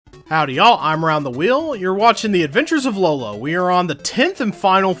Howdy y'all, I'm Round the Wheel. You're watching The Adventures of Lolo. We are on the 10th and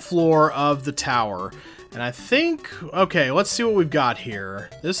final floor of the tower. And I think, okay, let's see what we've got here.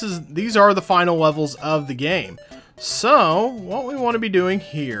 These are the final levels of the game. So, what we want to be doing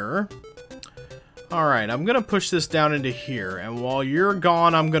here. Alright, I'm going to push this down into here. And while you're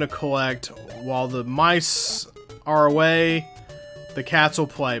gone, I'm going to collect. While the mice are away, the cats will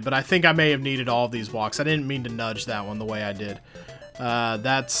play. But I think I may have needed all of these blocks. I didn't mean to nudge that one the way I did.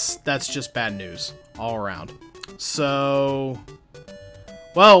 That's just bad news all around. So,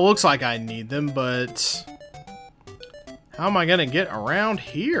 well, it looks like I need them, but how am I gonna get around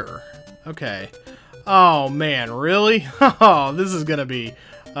here? Okay. Oh man, really? Oh, this is gonna be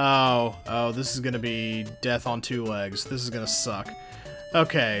this is gonna be death on two legs. This is gonna suck.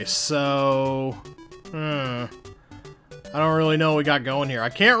 Okay, so I don't really know what we got going here. I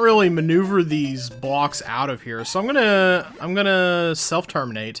can't really maneuver these blocks out of here, so I'm gonna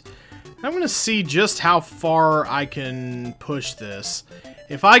self-terminate. I'm gonna see just how far I can push this.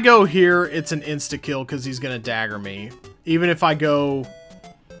 If I go here, it's an insta-kill because he's gonna dagger me. Even if I go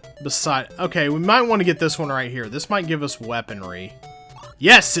beside... Okay, we might want to get this one right here. This might give us weaponry.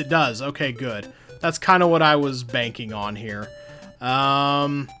 Yes, it does. Okay, good. That's kind of what I was banking on here.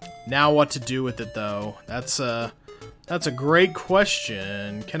 Now what to do with it, though? That's a great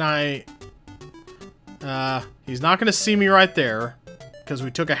question. Can I... he's not going to see me right there, because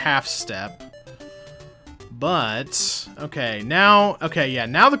we took a half step. But, okay, now... Okay, yeah,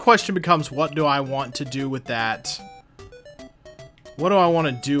 now the question becomes, what do I want to do with that? What do I want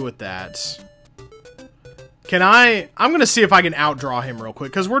to do with that? Can I... I'm going to see if I can outdraw him real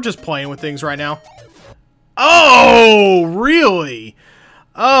quick, because we're just playing with things right now. Oh, really?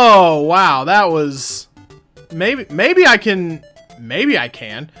 Oh, wow, that was... Maybe I can.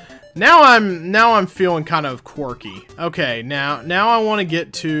 Now I'm feeling kind of quirky. Okay, now I want to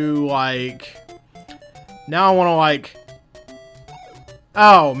get to like. Now I want to like.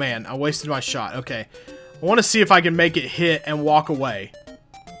 Oh man, I wasted my shot. Okay, I want to see if I can make it hit and walk away.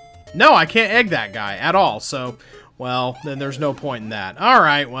 No, I can't egg that guy at all. So, well, then there's no point in that. All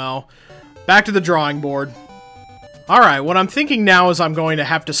right, well, back to the drawing board. Alright, what I'm thinking now is I'm going to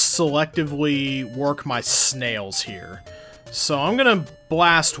have to selectively work my snails here. So I'm going to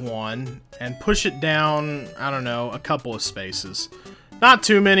blast one and push it down, I don't know, a couple of spaces. Not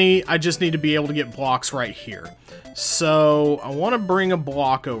too many, I just need to be able to get blocks right here. So I want to bring a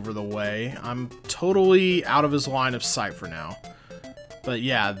block over the way. I'm totally out of his line of sight for now. But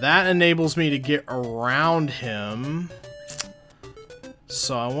yeah, that enables me to get around him.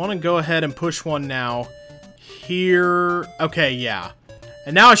 So I want to go ahead and push one now. Here. Okay, yeah.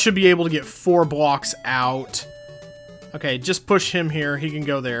 And now I should be able to get 4 blocks out. Okay, just push him here. He can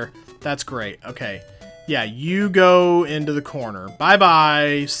go there. That's great. Okay. Yeah, you go into the corner.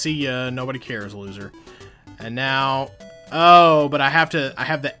 Bye-bye. See ya. Nobody cares, loser. And now... Oh, but I have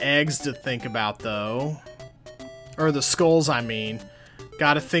the eggs to think about, though. Or the skulls, I mean.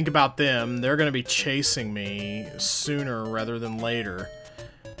 Gotta think about them. They're gonna be chasing me sooner rather than later.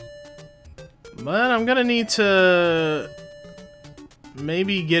 But I'm gonna need to...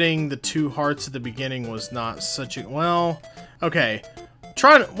 Maybe getting the 2 hearts at the beginning was not such a... Well, okay.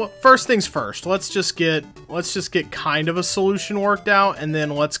 Well, first things first. Let's just get kind of a solution worked out, and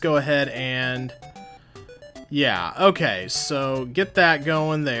then let's go ahead and... Yeah, okay. So get that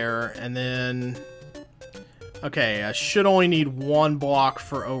going there, and then... Okay, I should only need 1 block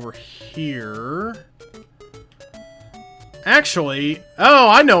for over here. Actually, oh,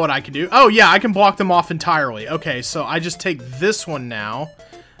 I know what I can do. Oh, yeah, I can block them off entirely. Okay, so I just take this one now.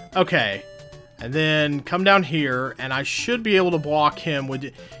 Okay, and then come down here, and I should be able to block him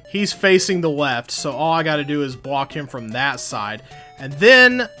with... He's facing the left, so all I gotta do is block him from that side. And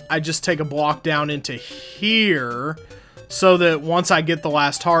then I just take a block down into here, so that once I get the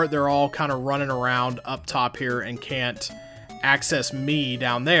last heart, they're all kind of running around up top here and can't access me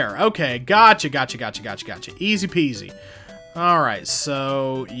down there. Okay, gotcha. Easy peasy. Alright,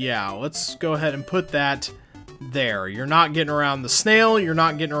 so, yeah, let's go ahead and put that there. You're not getting around the snail, you're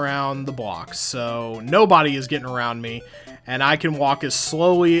not getting around the block, so nobody is getting around me, and I can walk as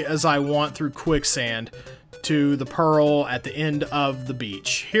slowly as I want through quicksand to the pearl at the end of the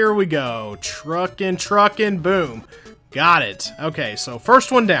beach. Here we go. Truckin', boom. Got it. Okay, so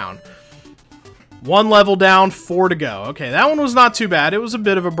first one down. 1 level down, 4 to go. Okay, that one was not too bad. It was a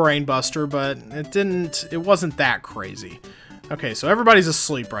bit of a brain buster, but it wasn't that crazy. Okay, so everybody's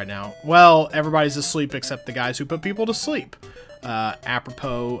asleep right now. Well, everybody's asleep except the guys who put people to sleep.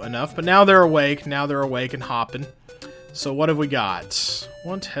 Apropos enough, but now they're awake. Now they're awake and hopping. So what have we got?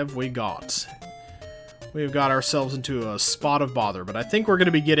 What have we got? we've got ourselves into a spot of bother. But I think we're going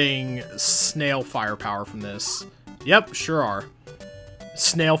to be getting snail firepower from this. Yep, sure are.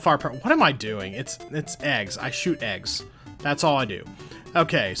 Snail firepower. What am I doing? It's eggs. I shoot eggs. That's all I do.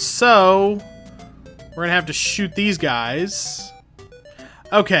 Okay, so we're going to have to shoot these guys.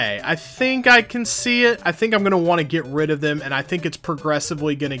 Okay, I think I can see it. I think I'm going to want to get rid of them, and I think it's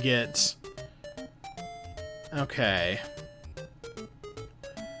progressively going to get... Okay.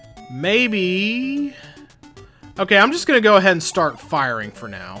 Maybe... Okay, I'm just going to go ahead and start firing for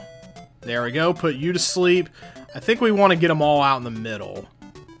now. There we go. Put you to sleep. I think we want to get them all out in the middle.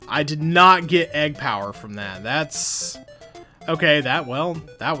 I did not get egg power from that. That's... Okay, that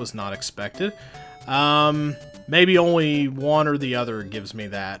was not expected. Maybe only one or the other gives me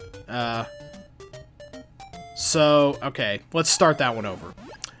that. So, okay, let's start that one over.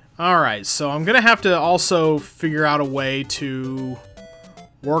 Alright, so I'm gonna have to also figure out a way to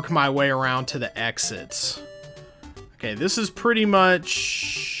work my way around to the exits. Okay, this is pretty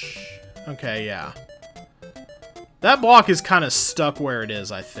much... Okay, yeah. That block is kind of stuck where it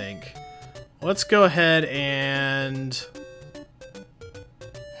is, I think. Let's go ahead and...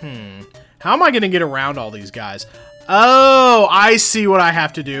 How am I going to get around all these guys? Oh, I see what I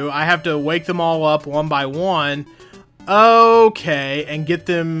have to do. I have to wake them all up one by one. Okay, and get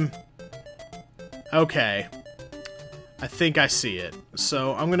them... Okay. I think I see it.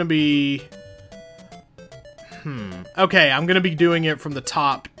 So, I'm going to be... Okay, I'm going to be doing it from the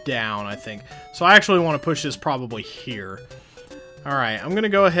top down, I think. So, I actually want to push this probably here. Alright, I'm going to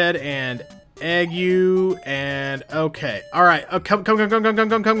go ahead and... egg you, and okay. Alright, come.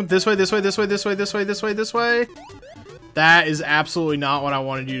 This way, this way, this way, this way, this way, this way, this way. That is absolutely not what I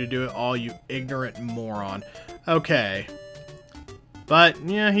wanted you to do at all, you ignorant moron. Okay. But,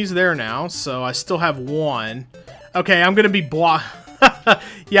 yeah, he's there now, so I still have one. Okay, I'm gonna be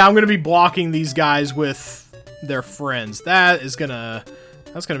yeah, I'm gonna be blocking these guys with their friends. That's gonna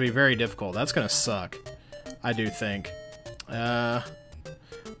be very difficult. That's gonna suck. I do think.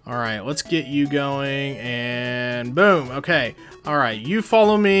 Alright, let's get you going, and boom, okay. Alright, you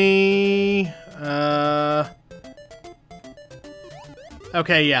follow me,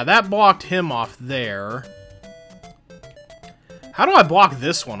 okay, yeah, that blocked him off there. How do I block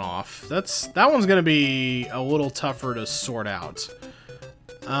this one off? That one's gonna be a little tougher to sort out.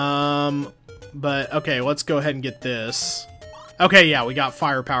 But, okay, let's go ahead and get this. Okay, yeah, we got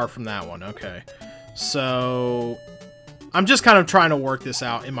firepower from that one, okay. So... I'm just kind of trying to work this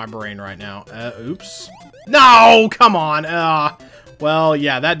out in my brain right now. Oops. No! Come on! Well,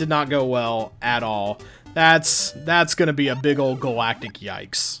 yeah, that did not go well at all. That's gonna be a big old galactic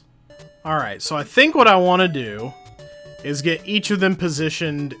yikes. Alright, so I think what I want to do is get each of them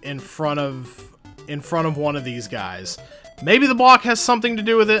positioned in front of one of these guys. Maybe the block has something to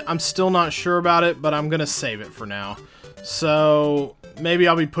do with it. I'm still not sure about it, but I'm gonna save it for now. So... maybe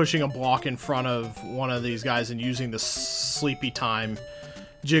I'll be pushing a block in front of one of these guys and using the Sleepy Time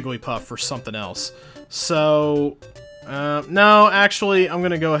Jigglypuff for something else. So, no, actually, I'm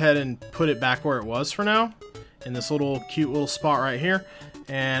going to go ahead and put it back where it was for now. In this cute little spot right here.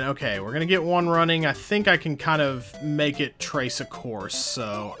 And, okay, we're going to get one running. I think I can kind of make it trace a course.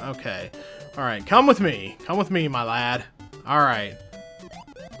 So, okay. Alright, come with me. Come with me, my lad. Alright.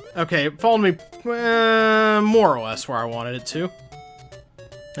 Okay, it followed me more or less where I wanted it to.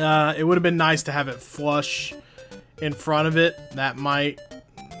 It would have been nice to have it flush in front of it. That might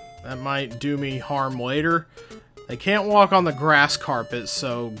do me harm later. They can't walk on the grass carpet,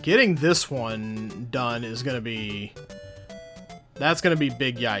 so getting this one done is gonna be... that's gonna be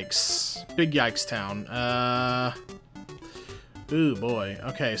big yikes. Big yikes town. Ooh, boy.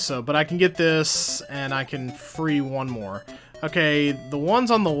 Okay, so, but I can get this, and I can free one more. Okay, the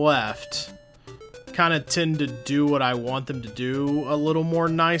ones on the left... kind of tend to do what I want them to do a little more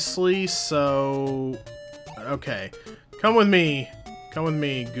nicely, so... okay. Come with me. Come with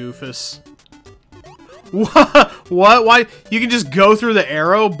me, Goofus. What? What? Why? You can just go through the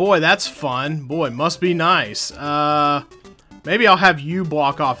arrow? Boy, that's fun. Boy, must be nice. Maybe I'll have you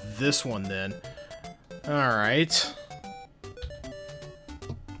block off this one then. Alright.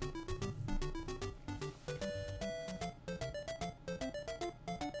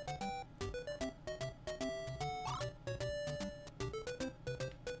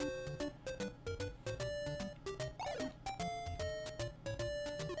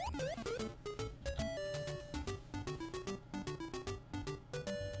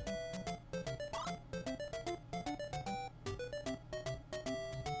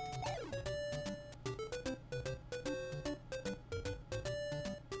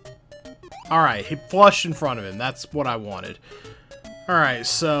 Alright, he flushed in front of him. That's what I wanted. Alright,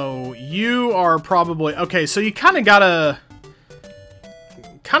 so you are probably... Okay, so you kind of gotta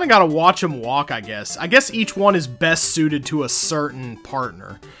watch them walk, I guess. I guess each one is best suited to a certain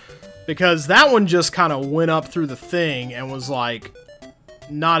partner. Because that one just kind of went up through the thing and was like,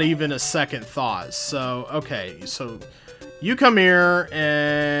 not even a second thought. So, okay, so you come here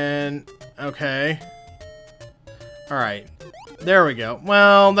and... Okay. Alright. There we go.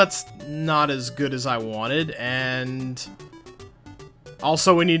 Well, that's not as good as I wanted, and...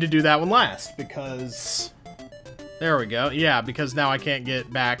 Also, we need to do that one last, because... There we go. Yeah, because now I can't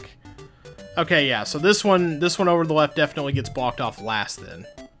get back... Okay, yeah, so this one over to the left definitely gets blocked off last, then.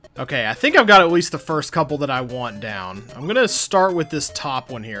 Okay, I think I've got at least the first couple that I want down. I'm gonna start with this top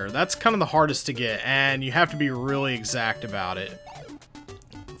one here. That's kind of the hardest to get, and you have to be really exact about it.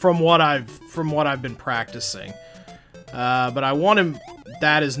 From what I've been practicing. But I want him...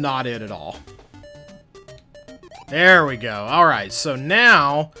 That is not it at all. There we go. Alright, so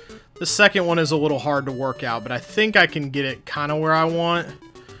now... The second one is a little hard to work out, but I think I can get it kind of where I want.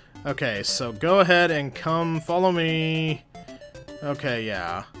 Okay, so go ahead and come follow me. Okay,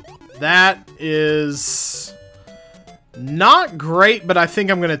 yeah. That is... Not great, but I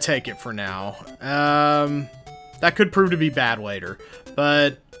think I'm going to take it for now. That could prove to be bad later.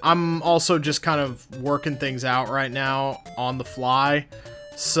 But I'm also just kind of working things out right now on the fly.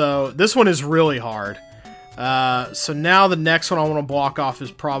 So this one is really hard. So now the next one I want to block off is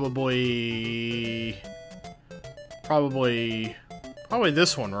probably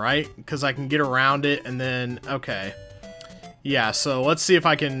this one, right? Because I can get around it and then, okay. Yeah, so let's see how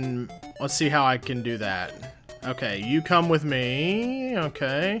I can do that. Okay, you come with me.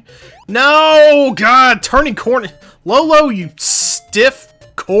 Okay. No! God, turning corner. Lolo, you stiff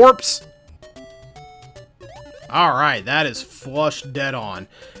corpse. Alright, that is flush dead on.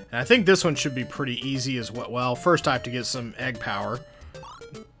 And I think this one should be pretty easy as well. Well, first I have to get some egg power.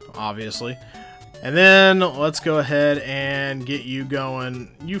 Obviously. And then let's go ahead and get you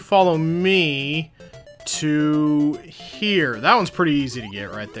going. You follow me to here. That one's pretty easy to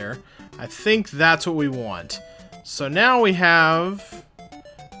get right there. I think that's what we want. So now we have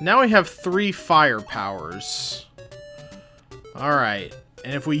 3 fire powers. Alright.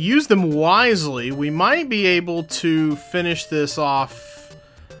 And if we use them wisely, we might be able to finish this off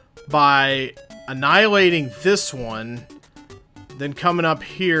by annihilating this one, then coming up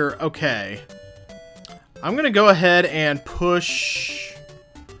here. Okay. I'm gonna go ahead and push...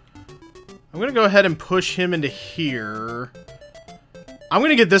 I'm gonna go ahead and push him into here. I'm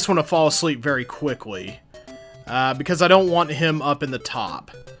gonna get this one to fall asleep very quickly. Because I don't want him up in the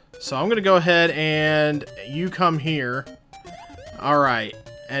top. So I'm gonna go ahead and you come here. Alright.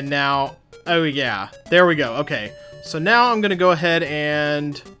 And now... Oh yeah. There we go. Okay. So now I'm gonna go ahead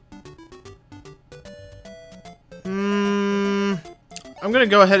and... I'm gonna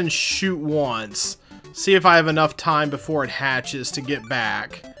go ahead and shoot once. See if I have enough time before it hatches to get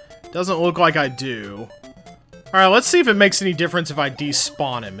back. Doesn't look like I do. Alright, let's see if it makes any difference if I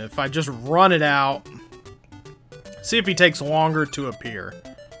despawn him. If I just run it out. See if he takes longer to appear.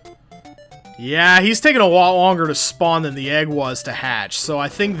 Yeah, he's taking a lot longer to spawn than the egg was to hatch. So I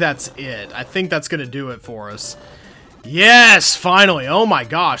think that's it. I think that's gonna do it for us. Yes, finally. Oh my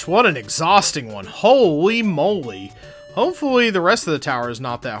gosh, what an exhausting one. Holy moly. Hopefully the rest of the tower is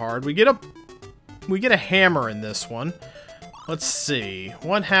not that hard. We get a hammer in this one. Let's see.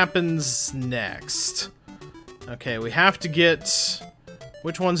 What happens next? Okay, we have to get...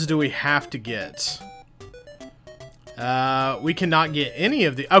 Which ones do we have to get? We cannot get any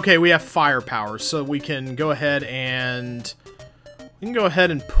of the... Okay, we have firepower, so we can go ahead and... We can go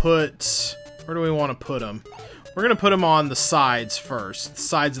ahead and put... Where do we want to put them? We're going to put them on the sides first. The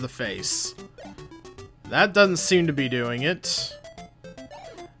sides of the face. That doesn't seem to be doing it.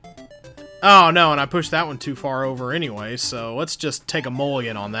 Oh, no, and I pushed that one too far over anyway, so let's just take a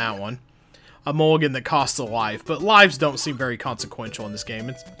mulligan on that one. A mulligan that costs a life, but lives don't seem very consequential in this game.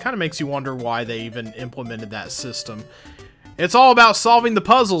 It kind of makes you wonder why they even implemented that system. It's all about solving the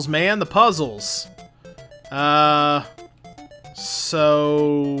puzzles, man, the puzzles.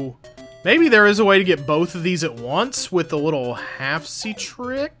 So... Maybe there is a way to get both of these at once with the little half-C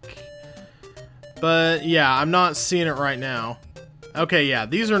trick? But, yeah, I'm not seeing it right now. Okay, yeah,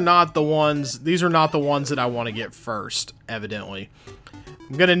 these are not the ones that I want to get first, evidently.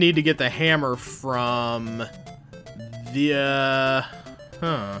 I'm gonna need to get the hammer from the,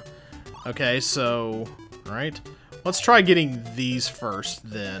 Okay, so, right. Let's try getting these first,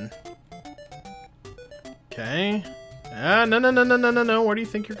 then. Okay. No, where do you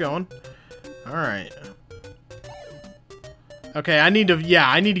think you're going? Alright. Okay, I need to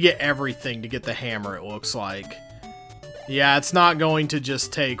get everything to get the hammer, it looks like. Yeah, it's not going to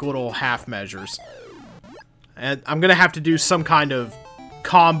just take little half measures. And I'm going to have to do some kind of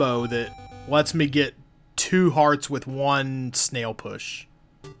combo that lets me get 2 hearts with 1 snail push.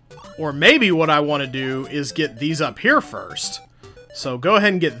 Or maybe what I want to do is get these up here first. So go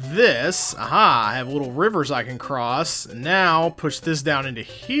ahead and get this. Aha, I have little rivers I can cross. Now push this down into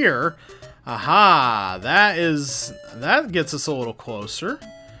here. Aha, that gets us a little closer.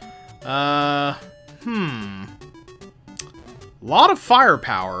 A lot of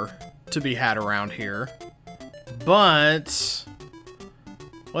firepower to be had around here. But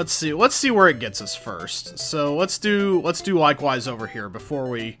let's see where it gets us first. So let's do likewise over here before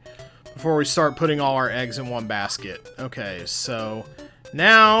we start putting all our eggs in one basket. Okay, so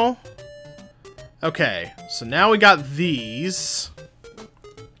now we got these.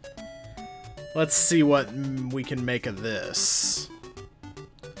 Let's see what we can make of this.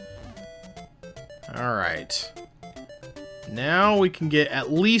 Alright. Now we can get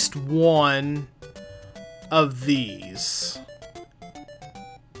at least 1 of these.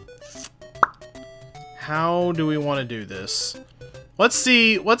 How do we want to do this? Let's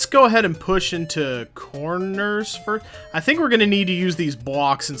see. Let's go ahead and push into corners first. I think we're going to need to use these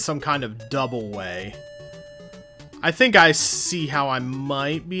blocks in some kind of double way. I think I see how I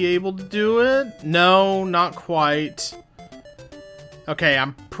might be able to do it. No, not quite. Okay,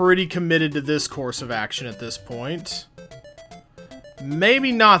 I'm pretty committed to this course of action at this point.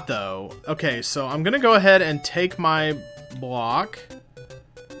 Maybe not, though. Okay, so I'm going to go ahead and take my block.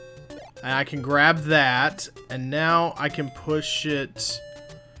 And I can grab that. And now I can push it.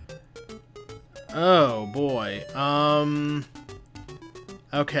 Oh, boy.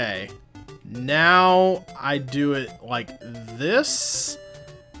 Okay. Now I do it like this.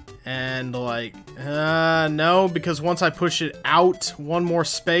 And like, no, because once I push it out 1 more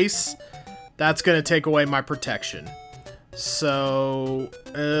space, that's going to take away my protection. So,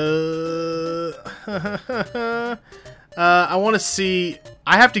 I want to see,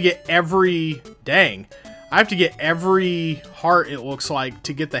 I have to get every, dang, I have to get every heart, it looks like,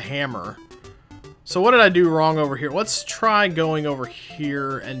 to get the hammer. So what did I do wrong over here? Let's try going over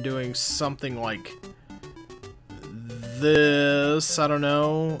here and doing something like this. I don't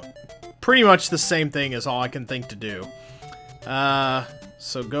know. Pretty much the same thing is all I can think to do.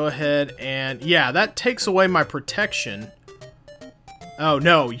 So go ahead and... yeah, that takes away my protection. Oh,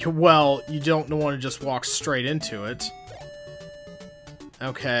 no. Well, you don't want to just walk straight into it.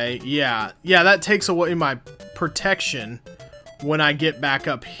 Okay, yeah. Yeah, that takes away my protection when I get back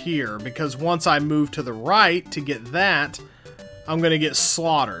up here, because once I move to the right to get that, I'm going to get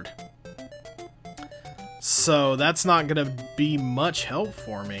slaughtered. So that's not going to be much help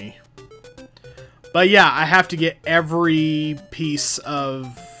for me. But yeah, I have to get every piece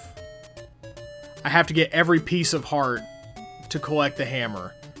of... I have to get every piece of heart to collect the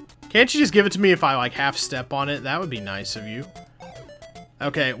hammer. Can't you just give it to me if I, like, half step on it? That would be nice of you.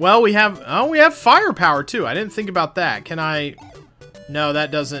 Okay, well, we have... oh, we have firepower, too. I didn't think about that. Can I... no,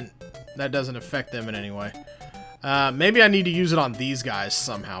 that doesn't affect them in any way. Maybe I need to use it on these guys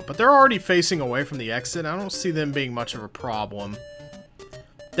somehow. But they're already facing away from the exit. I don't see them being much of a problem.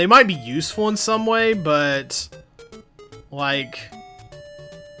 They might be useful in some way, but... like...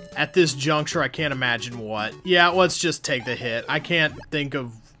 at this juncture, I can't imagine what. Yeah, let's just take the hit. I can't think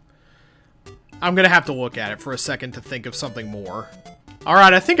of... I'm gonna have to look at it for a second to think of something more.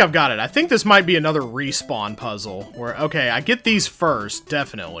 Alright, I think I've got it. I think this might be another respawn puzzle. Where, okay, I get these first,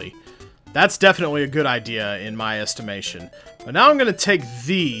 definitely. That's definitely a good idea in my estimation. But now I'm gonna take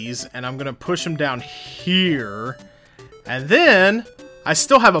these, and I'm gonna push them down here. And then, I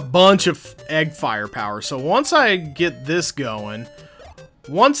still have a bunch of egg firepower. So once I get this going...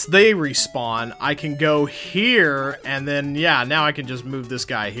 once they respawn, I can go here, and then, yeah, now I can just move this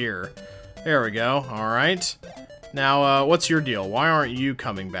guy here. There we go, alright. Now, what's your deal? Why aren't you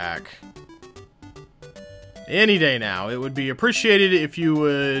coming back? Any day now. It would be appreciated if you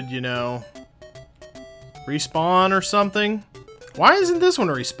would, you know, respawn or something. Why isn't this one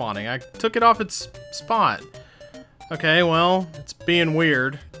respawning? I took it off its spot. Okay, well, it's being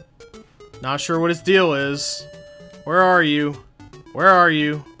weird. Not sure what its deal is. Where are you? Where are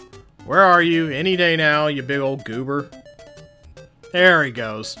you? Where are you? Any day now, you big old goober. There he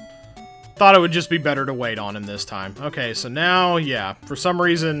goes. Thought it would just be better to wait on him this time. Okay, so now, yeah, for some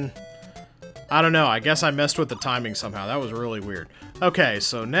reason, I don't know, I guess I messed with the timing somehow. That was really weird. Okay,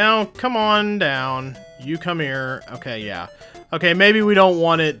 so now, come on down. You come here. Okay, yeah. Okay, maybe we don't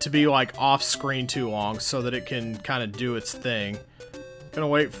want it to be, like, off-screen too long so that it can kind of do its thing. Gonna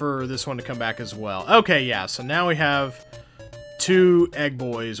wait for this one to come back as well. Okay, yeah, so now we have 2 egg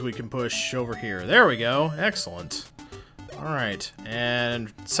boys we can push over here. There we go. Excellent. Alright,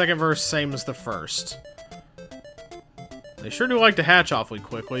 and second verse, same as the first. They sure do like to hatch awfully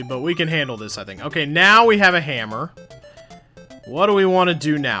quickly, but we can handle this, I think. Okay, now we have a hammer. What do we want to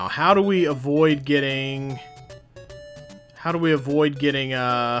do now? How do we avoid getting...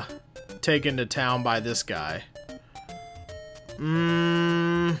 taken to town by this guy?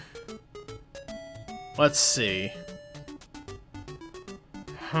 Let's see.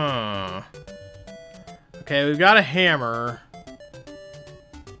 Huh. Okay, we've got a hammer.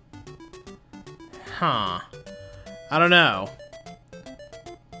 Huh. I don't know.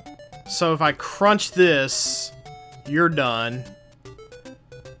 So if I crunch this, you're done.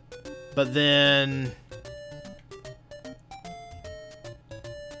 But then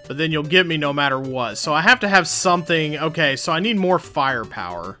you'll get me no matter what. So I have to have something. Okay, so I need more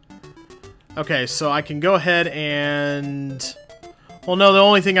firepower. Okay, so I can go ahead and... Well, no, the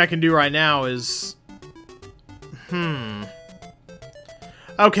only thing I can do right now is...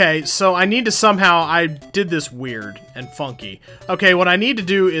 Okay, so I need to somehow... I did this weird and funky. Okay, what I need to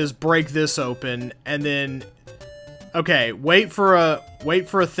do is break this open, and then... Okay, wait for a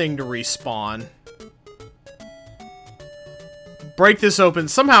thing to respawn. Break this open.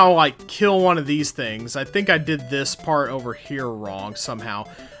 Somehow, like, kill one of these things. I think I did this part over here wrong somehow.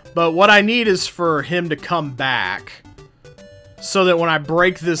 But what I need is for him to come back. So that when I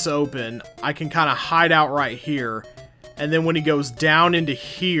break this open, I can kind of hide out right here. And then when he goes down into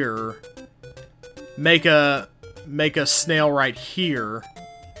here, make a snail right here.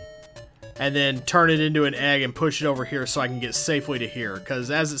 And then turn it into an egg and push it over here so I can get safely to here.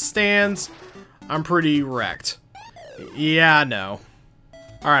 Because as it stands, I'm pretty wrecked. Yeah, no.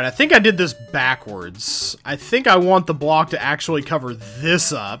 Alright, I think I did this backwards. I think I want the block to actually cover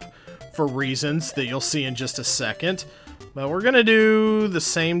this up for reasons that you'll see in just a second. But we're gonna do the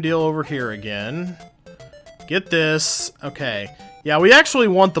same deal over here again. Get this. Okay. Yeah, we actually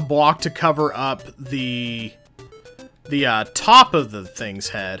want the block to cover up the top of the thing's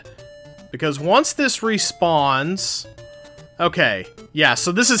head. Because once this respawns... Okay. Yeah,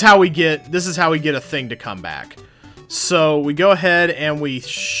 so this is how we get a thing to come back. So we go ahead and we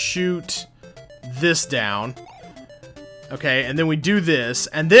shoot this down. Okay, and then we do this.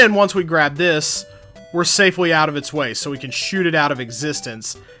 And then once we grab this, we're safely out of its way. So we can shoot it out of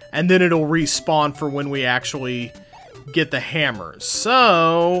existence. And then it'll respawn for when we actually get the hammer.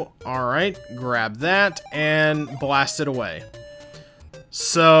 So, alright, grab that and blast it away.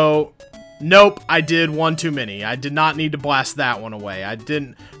 So, nope, I did one too many. I did not need to blast that one away. I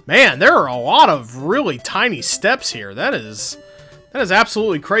didn't... Man, there are a lot of really tiny steps here. That is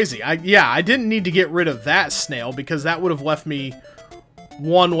absolutely crazy. I didn't need to get rid of that snail because that would have left me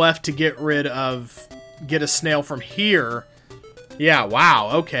one left to get a snail from here. Yeah,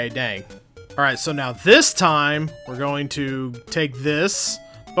 wow, okay, dang. Alright, so now this time, we're going to take this,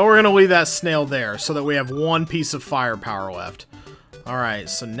 but we're going to leave that snail there so that we have one piece of firepower left. Alright,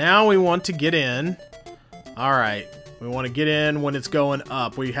 so now we want to get in. Alright, we want to get in when it's going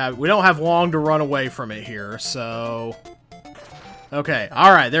up. We don't have long to run away from it here, so... Okay,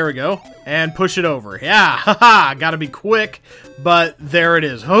 alright, there we go. And push it over. Yeah, haha, gotta be quick, but there it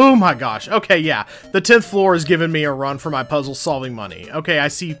is. Oh my gosh. Okay, yeah, the 10th floor is giving me a run for my puzzle-solving money. Okay, I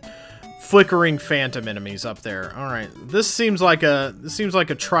see flickering phantom enemies up there. Alright, this seems like a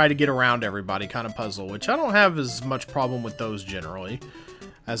try to get around everybody kind of puzzle, which I don't have as much problem with those generally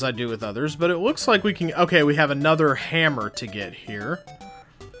as I do with others, but it looks like we can... Okay, we have another hammer to get here.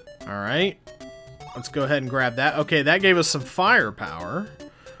 Alright. Let's go ahead and grab that. Okay, that gave us some firepower,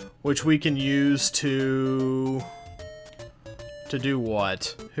 which we can use to do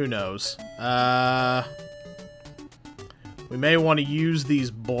what? Who knows? We may want to use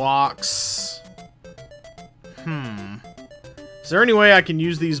these blocks. Is there any way I can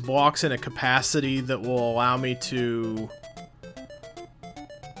use these blocks in a capacity that will allow me to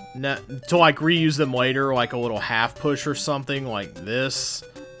like reuse them later, like a little half push or something like this?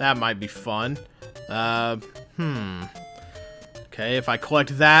 That might be fun. Okay, if I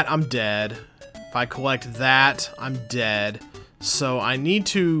collect that, I'm dead. If I collect that, I'm dead. So I need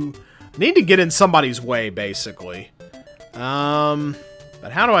to get in somebody's way, basically.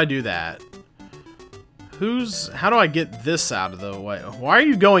 But how do I do that? How do I get this out of the way? Why are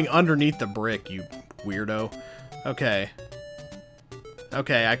you going underneath the brick, you weirdo? Okay.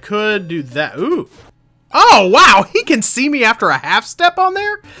 Okay, I could do that. Ooh! Oh, wow! He can see me after a half step on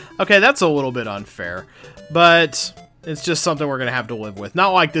there? Okay, that's a little bit unfair. But it's just something we're going to have to live with.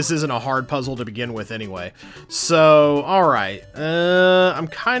 Not like this isn't a hard puzzle to begin with anyway. So, alright. I'm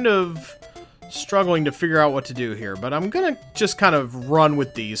kind of Struggling to figure out what to do here, but I'm gonna just kind of run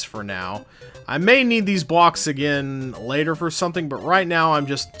with these for now. I may need these blocks again later for something, but right now I'm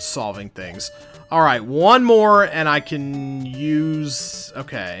just solving things. Alright, one more and I can use...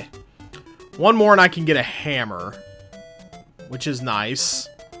 Okay. One more and I can get a hammer, which is nice.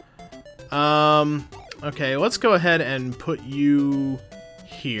 Okay, let's go ahead and put you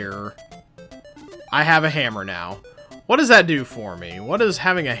here. I have a hammer now. What does that do for me? What does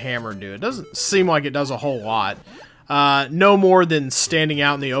having a hammer do? It doesn't seem like it does a whole lot. No more than standing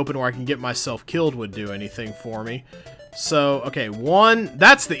out in the open where I can get myself killed would do anything for me. So, okay, one...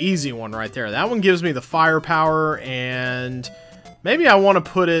 That's the easy one right there. That one gives me the firepower, and... Maybe I want to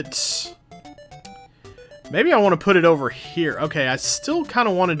put it... Maybe I want to put it over here. Okay, I still kind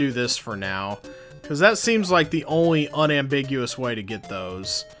of want to do this for now, because that seems like the only unambiguous way to get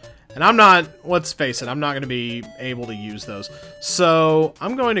those. And I'm not, let's face it, I'm not going to be able to use those. So,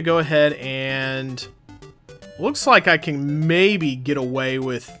 I'm going to go ahead and... Looks like I can maybe get away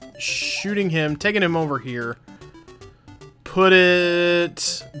with shooting him, taking him over here. Put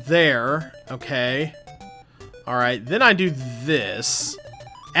it there. Okay. Alright, then I do this.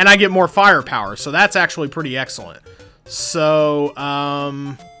 And I get more firepower, so that's actually pretty excellent. So,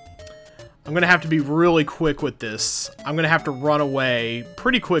 I'm going to have to be really quick with this. I'm going to have to run away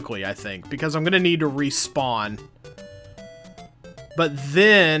pretty quickly, I think, because I'm going to need to respawn. But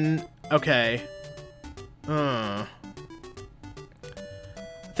then, okay. I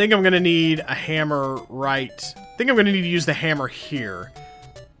think I'm going to need a hammer right... I think I'm going to need to use the hammer here.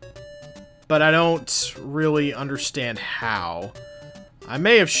 But I don't really understand how. I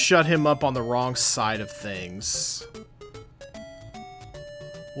may have shut him up on the wrong side of things.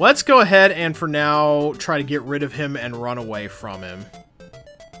 Let's go ahead and for now try to get rid of him and run away from him.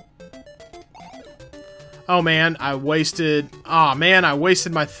 Oh man, I wasted... Aw, man, I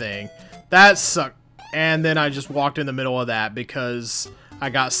wasted my thing. That sucked. And then I just walked in the middle of that because I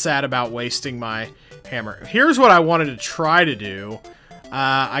got sad about wasting my hammer. Here's what I wanted to try to do.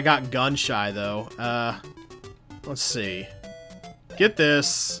 I got gun shy, though. Let's see. Get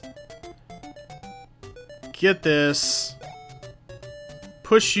this. Get this.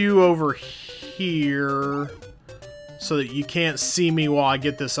 Push you over here so that you can't see me while I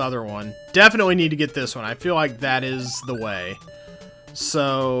get this other one. Definitely need to get this one. I feel like that is the way.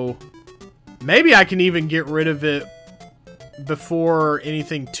 So, maybe I can even get rid of it before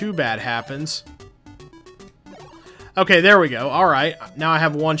anything too bad happens. Okay, there we go. Alright, now I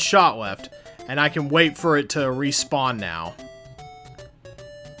have one shot left. And I can wait for it to respawn now.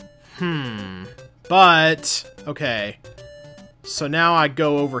 But, okay. So now I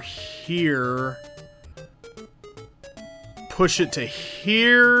go over here. Push it to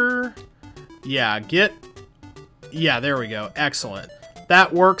here. Yeah, yeah, there we go. Excellent.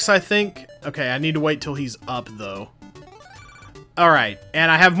 That works, I think. Okay, I need to wait till he's up, though. Alright,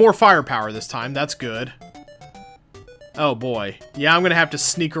 and I have more firepower this time. That's good. Oh, boy. Yeah, I'm gonna have to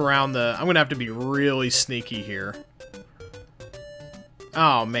sneak around the... I'm gonna have to be really sneaky here.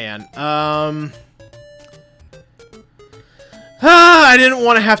 Oh, man. I didn't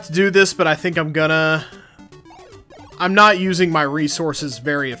want to have to do this, but I think I'm gonna... I'm not using my resources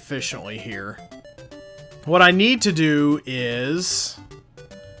very efficiently here. What I need to do is...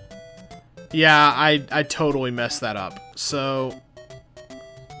 Yeah, I totally messed that up. So,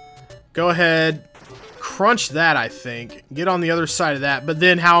 go ahead, crunch that, I think. Get on the other side of that, but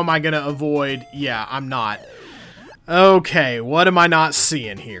then how am I going to avoid... Yeah, I'm not. Okay, what am I not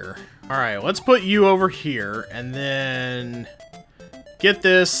seeing here? Alright, let's put you over here, and then get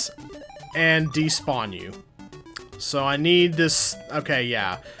this and despawn you. So I need this... Okay,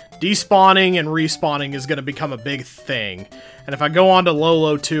 yeah. Despawning and respawning is going to become a big thing. And if I go on to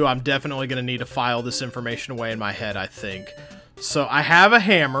Lolo 2, I'm definitely going to need to file this information away in my head, I think. So I have a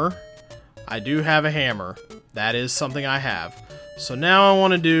hammer. I do have a hammer. That is something I have. So now I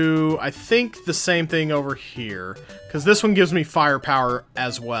want to do, I think, the same thing over here. Because this one gives me firepower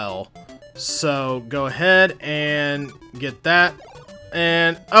as well. So go ahead and get that.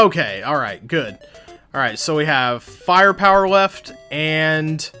 And, okay, alright, good. Alright, so we have firepower left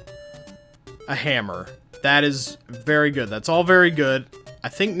and a hammer. That is very good. That's all very good. I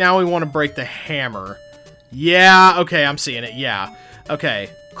think now we want to break the hammer. Yeah, okay, I'm seeing it. Yeah. Okay,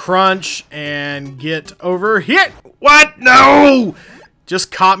 crunch and get over here. What? No!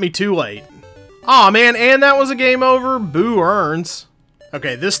 Just caught me too late. Aw, man, and that was a game over. Boo earns.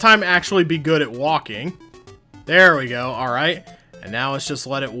 Okay, this time actually be good at walking. There we go. Alright. And now let's just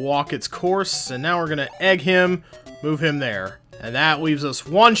let it walk its course. And now we're going to egg him, move him there. And that leaves us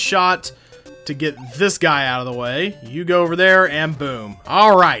one shot to to get this guy out of the way. You go over there, and boom.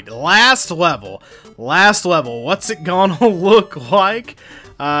 All right, last level. Last level. What's it gonna look like?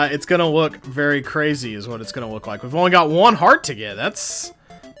 It's gonna look very crazy is what it's gonna look like. We've only got 1 heart to get. That's...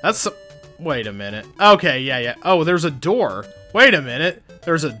 Wait a minute. Okay, yeah. Oh, there's a door. Wait a minute.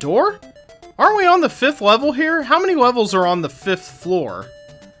 There's a door? Aren't we on the 5th level here? How many levels are on the 5th floor?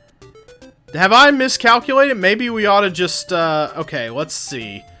 Have I miscalculated? Maybe we ought to just, okay, let's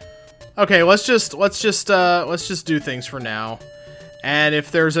see. Okay, let's just do things for now. And if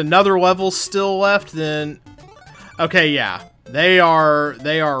there's another level still left, then... Okay, yeah. They are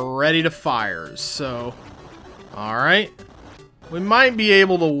ready to fire, so... Alright. We might be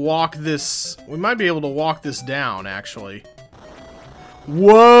able to walk this... We might be able to walk this down, actually.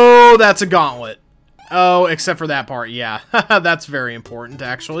 Whoa, that's a gauntlet. Oh, except for that part, yeah. That's very important,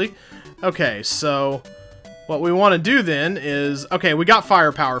 actually. Okay, so... What we want to do then is... Okay, we got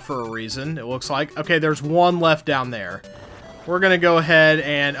firepower for a reason, it looks like. Okay, there's 1 left down there. We're gonna go ahead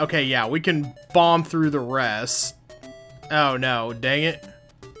and... Okay, yeah, we can bomb through the rest. Oh, no, dang it.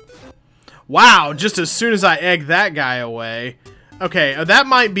 Wow, just as soon as I egg that guy away... Okay, that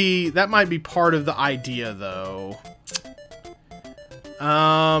might be part of the idea, though.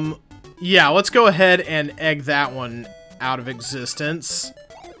 Yeah, let's go ahead and egg that one out of existence.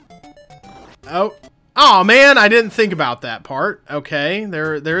 Oh man, I didn't think about that part. Okay,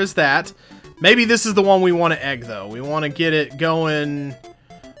 there is that. Maybe this is the one we want to egg, though. We want to get it going...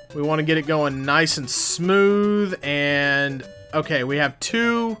 We want to get it going nice and smooth, and... Okay, we have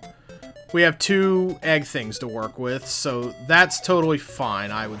two egg things to work with, so that's totally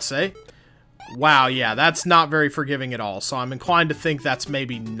fine, I would say. Wow, yeah, that's not very forgiving at all, so I'm inclined to think that's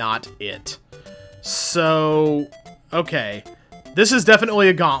maybe not it. So, okay. This is definitely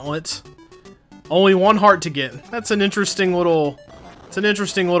a gauntlet. Only 1 heart to get. That's an interesting little... It's an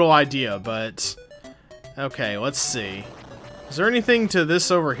interesting little idea, but... Okay, let's see. Is there anything to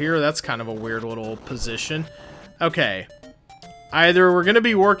this over here? That's kind of a weird little position. Okay. Either we're going to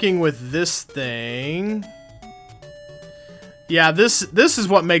be working with this thing... Yeah, this is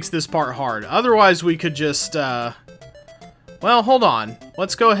what makes this part hard. Otherwise, we could just, Well, hold on.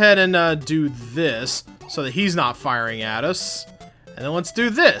 Let's go ahead and, do this, so that he's not firing at us. And then let's do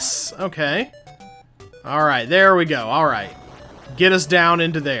this. Okay. Alright, there we go. Alright. Get us down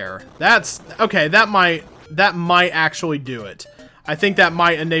into there. That's... Okay, that might actually do it. I think that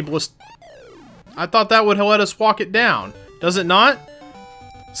might enable us... I thought that would let us walk it down. Does it not?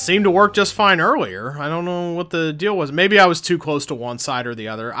 Seemed to work just fine earlier. I don't know what the deal was. Maybe I was too close to one side or the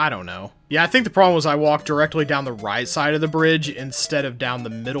other. I don't know. Yeah, I think the problem was I walked directly down the right side of the bridge instead of down the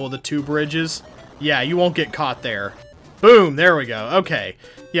middle of the 2 bridges. Yeah, you won't get caught there. Boom, there we go. Okay.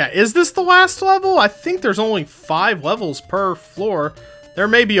 Yeah, is this the last level? I think there's only 5 levels per floor. There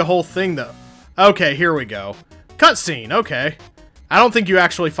may be a whole thing, though. Okay, here we go. Cutscene, okay. I don't think you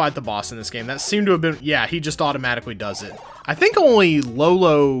actually fight the boss in this game. That seemed to have been... Yeah, he just automatically does it. I think only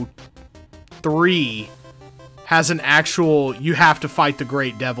Lolo 3 has an actual you have to fight the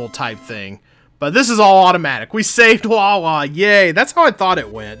Great Devil type thing. But this is all automatic. We saved Lala. Yay. That's how I thought it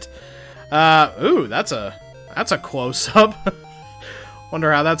went. Ooh, that's a close-up.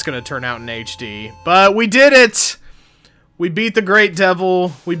 Wonder how that's going to turn out in HD. But we did it! We beat the Great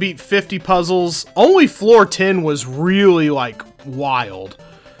Devil. We beat 50 puzzles. Only floor 10 was really, like, wild.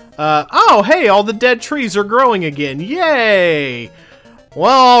 Oh, hey, all the dead trees are growing again. Yay!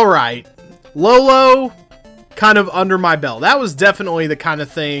 Well, alright. Lolo, kind of under my belt. That was definitely the kind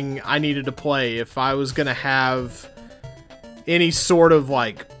of thing I needed to play if I was going to have any sort of,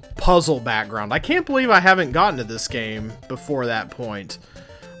 like, puzzle background. I can't believe I haven't gotten to this game before that point.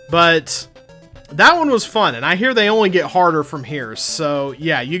 But that one was fun, and I hear they only get harder from here. So,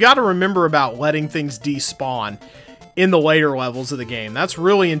 yeah, you got to remember about letting things despawn in the later levels of the game. That's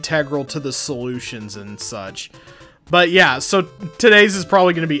really integral to the solutions and such. But yeah, so today's is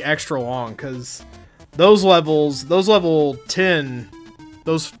probably going to be extra long because those levels, those level 10,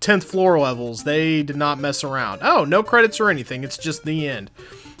 those 10th floor levels, they did not mess around. Oh, no credits or anything. It's just the end.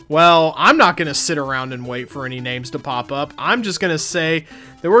 Well, I'm not going to sit around and wait for any names to pop up. I'm just going to say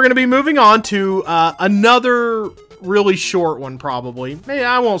that we're going to be moving on to another really short one, probably. Maybe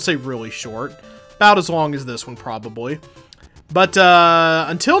I won't say really short. About as long as this one, probably. But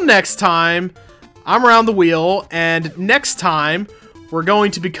until next time, I'm Round the Wheel, and next time, we're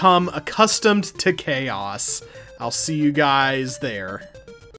going to become accustomed to chaos. I'll see you guys there.